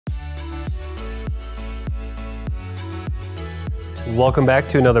Welcome back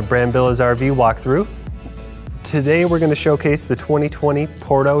to another Brambillas RV walkthrough. Today we're going to showcase the 2020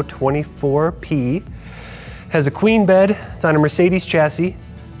 Porto 24P. Has a queen bed. It's on a Mercedes chassis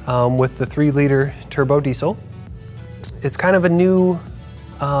with the 3-liter turbo diesel. It's kind of a new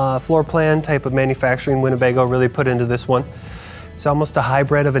floor plan type of manufacturing Winnebago really put into this one. It's almost a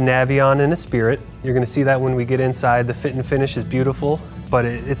hybrid of a Navion and a Spirit. You're going to see that when we get inside. The fit and finish is beautiful, but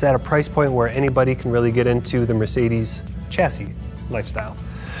it's at a price point where anybody can really get into the Mercedes chassis lifestyle.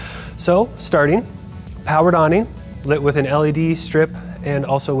 So, starting, powered awning, lit with an LED strip and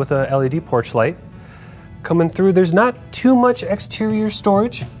also with a LED porch light. Coming through, there's not too much exterior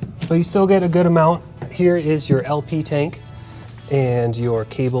storage, but you still get a good amount. Here is your LP tank and your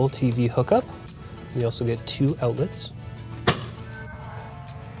cable TV hookup. You also get 2 outlets.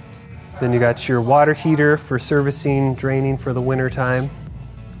 Then you got your water heater for servicing, draining for the winter time.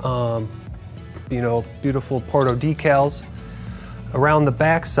 You know, beautiful Porto decals. Around the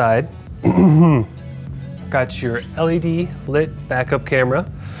back side, got your LED lit backup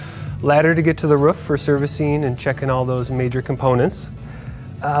camera, ladder to get to the roof for servicing and checking all those major components.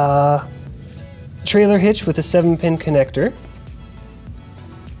 Trailer hitch with a 7-pin connector.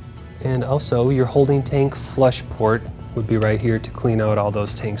 And also your holding tank flush port would be right here to clean out all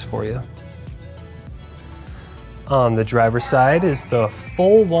those tanks for you. On the driver's side is the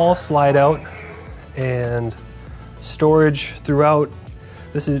full wall slide out and storage throughout.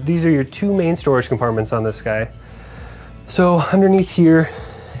 These are your 2 main storage compartments on this guy. So underneath here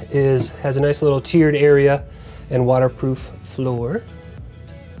has a nice little tiered area and waterproof floor.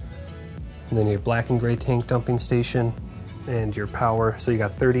 And then your black and gray tank dumping station and your power. So you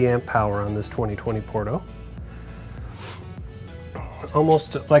got 30 amp power on this 2020 Porto.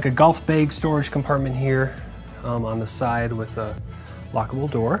 Almost like a golf bag storage compartment here on the side with a lockable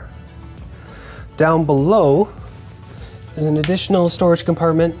door. Down below is an additional storage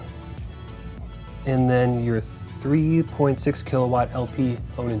compartment and then your 3.6 kilowatt LP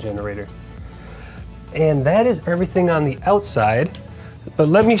Onan generator. And that is everything on the outside, but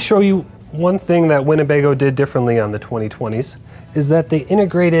let me show you one thing that Winnebago did differently on the 2020s is that they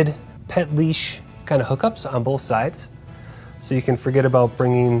integrated pet leash kind of hookups on both sides. So you can forget about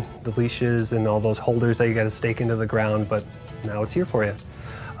bringing the leashes and all those holders that you got to stake into the ground, but now it's here for you.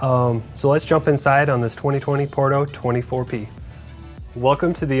 So let's jump inside on this 2020 Porto 24P.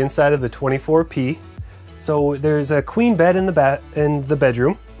 Welcome to the inside of the 24P. So there's a queen bed in the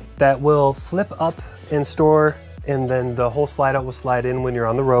bedroom that will flip up and store, and then the whole slide out will slide in when you're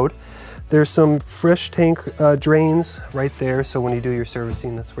on the road. There's some fresh tank drains right there, so when you do your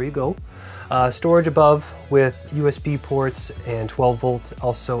servicing, that's where you go. Storage above with USB ports and 12 volts,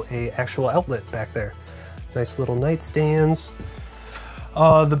 also a actual outlet back there. Nice little nightstands.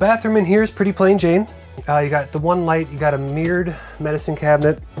 The bathroom in here is pretty plain Jane. You got the one light, you got a mirrored medicine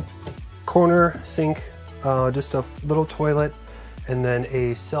cabinet, corner sink, just a little toilet, and then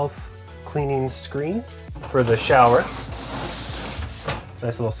a self-cleaning screen for the shower.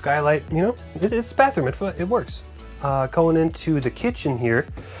 Nice little skylight, you know, it's a bathroom, it works. Going into the kitchen here,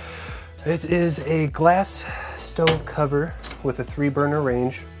 it is a glass stove cover with a 3-burner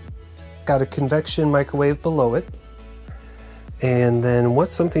range. Got a convection microwave below it. And then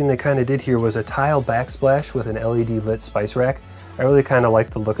something they kind of did here was a tile backsplash with an LED lit spice rack. I really kind of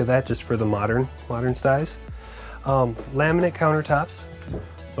like the look of that just for the modern styles. Laminate countertops,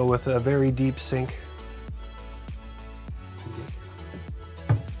 but with a very deep sink.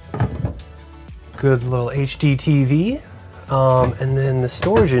 Good little HD TV. And then the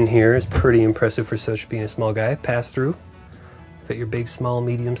storage in here is pretty impressive for such being a small guy. Pass through, fit your big, small,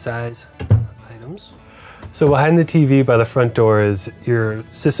 medium size items. So behind the TV by the front door is your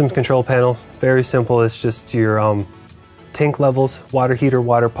systems control panel. Very simple, it's just your tank levels, water heater,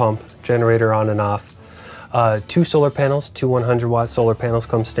 water pump, generator on and off. 2 solar panels, 2 100-watt solar panels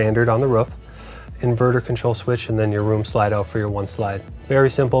come standard on the roof. Inverter control switch, and then your room slide out for your 1 slide. Very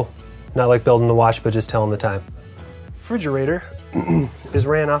simple, not like building a watch, but just telling the time. Refrigerator is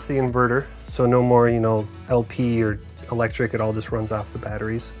ran off the inverter, so no more, you know, LP or electric, it all just runs off the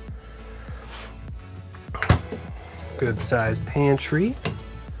batteries. Good size pantry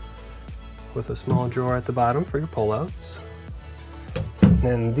with a small drawer at the bottom for your pullouts.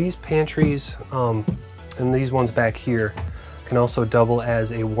 And these pantries and these ones back here can also double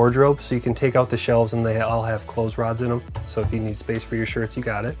as a wardrobe, so you can take out the shelves and they all have clothes rods in them. So if you need space for your shirts, you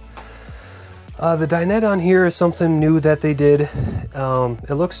got it. The dinette on here is something new that they did.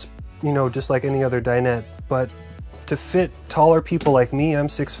 It looks, you know, just like any other dinette, but to fit taller people like me, I'm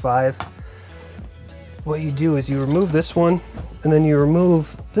 6'5", what you do is you remove this one, and then you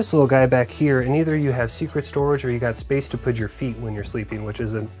remove this little guy back here, and either you have secret storage or you got space to put your feet when you're sleeping, which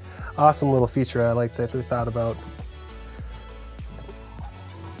is an awesome little feature I like that they thought about.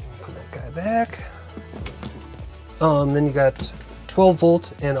 Put that guy back. Then you got 12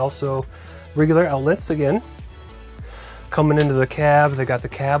 volt and also regular outlets again. Coming into the cab, they got the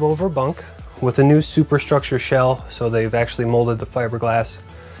cab over bunk with a new superstructure shell, so they've actually molded the fiberglass.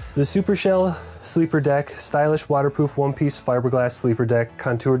 The super shell sleeper deck, stylish waterproof one-piece fiberglass sleeper deck,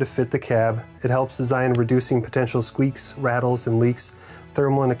 contoured to fit the cab. It helps design reducing potential squeaks, rattles, and leaks,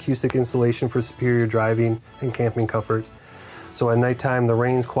 thermal and acoustic insulation for superior driving and camping comfort. So at nighttime, the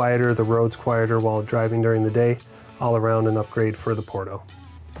rain's quieter, the road's quieter while driving during the day, all around an upgrade for the Porto.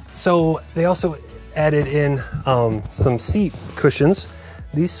 So they also added in some seat cushions.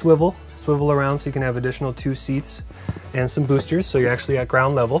 These swivel around so you can have additional 2 seats and some boosters, so you're actually at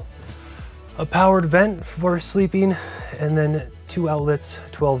ground level. A powered vent for sleeping, and then 2 outlets,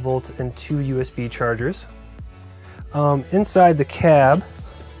 12 volt and 2 USB chargers. Inside the cab,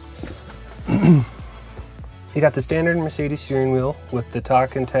 you got the standard Mercedes steering wheel with the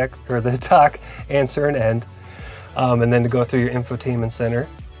talk and tech, or the talk, answer, and end. And then to go through your infotainment center.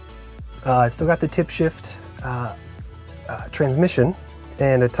 I still got the tip shift transmission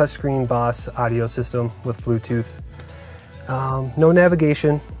and a touchscreen Boss audio system with Bluetooth. No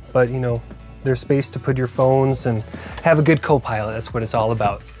navigation, but you know, there's space to put your phones and have a good co-pilot. That's what it's all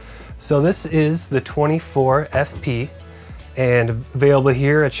about. So this is the 24FP and available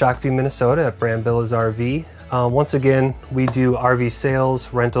here at Shakopee, Minnesota at Brambillas RV. Once again, we do RV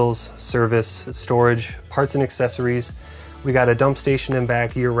sales, rentals, service, storage, parts and accessories. We got a dump station in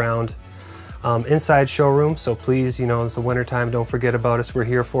back year round. Inside showroom, so please, you know, it's the winter time, don't forget about us, we're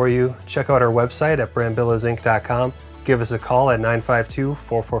here for you. Check out our website at brambillasinc.com. Give us a call at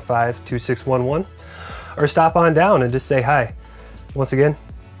 952-445-2611 or stop on down and just say hi. Once again,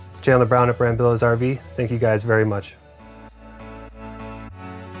 Chandler Brown at Brambillas RV. Thank you guys very much.